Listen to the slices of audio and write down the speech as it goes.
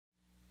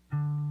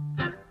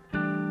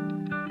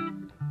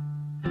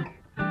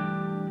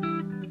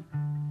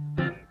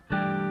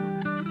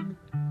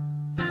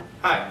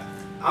Hi,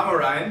 I'm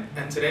Orion,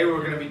 and today we're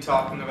going to be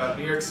talking about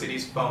New York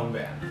City's phone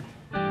ban.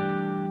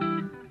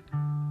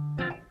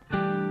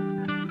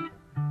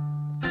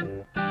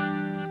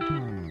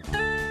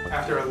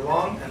 After a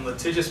long and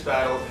litigious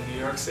battle in New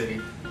York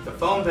City, the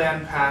phone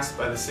ban passed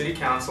by the City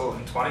Council in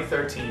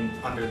 2013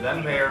 under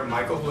then-Mayor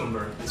Michael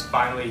Bloomberg is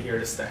finally here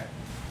to stay.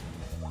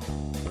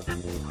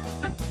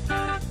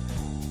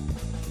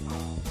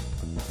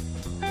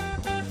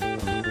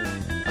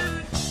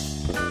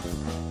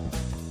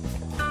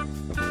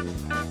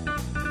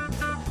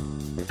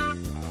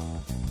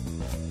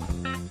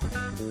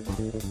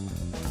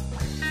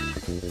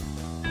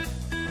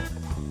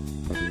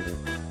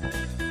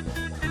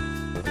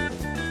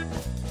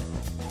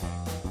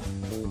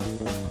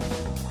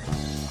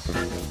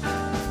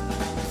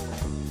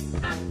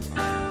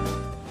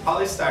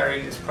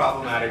 Polystyrene is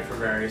problematic for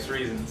various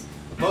reasons.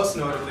 Most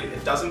notably,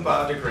 it doesn't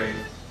biodegrade,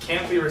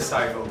 can't be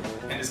recycled,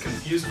 and is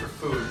confused for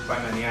food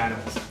by many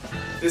animals.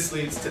 This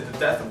leads to the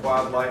death of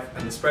wildlife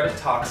and the spread of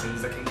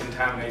toxins that can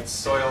contaminate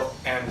soil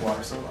and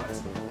water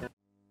supplies.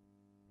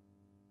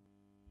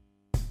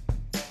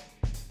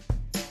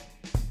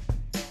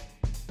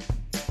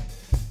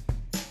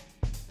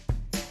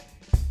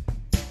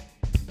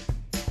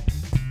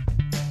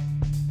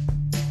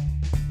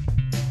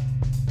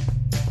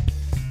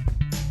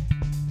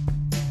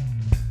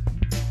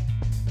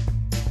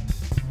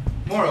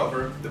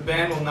 Moreover, the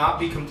ban will not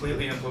be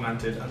completely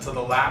implemented until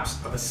the lapse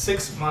of a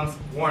 6-month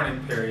warning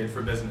period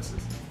for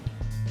businesses.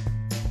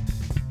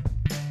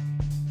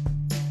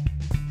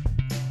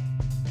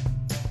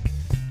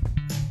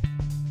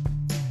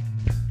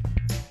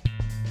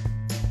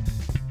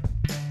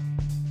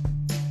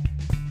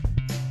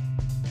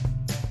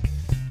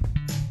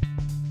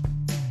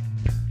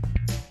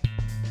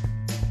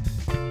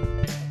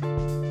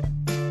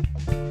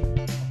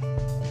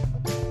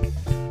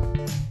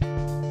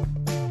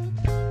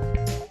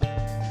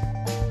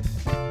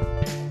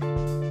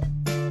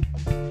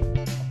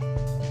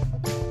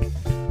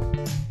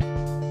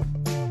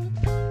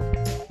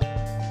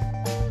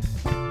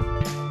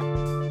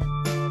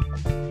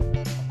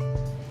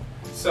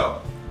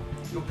 So,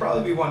 you'll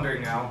probably be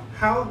wondering now,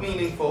 how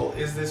meaningful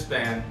is this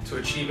ban to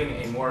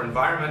achieving a more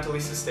environmentally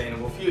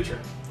sustainable future?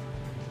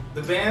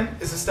 The ban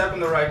is a step in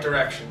the right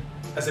direction,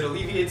 as it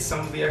alleviates some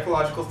of the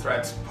ecological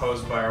threats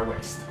posed by our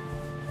waste.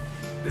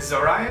 This is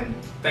Orion,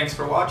 thanks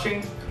for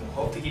watching, and we'll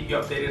hope to keep you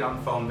updated on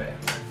the phone ban.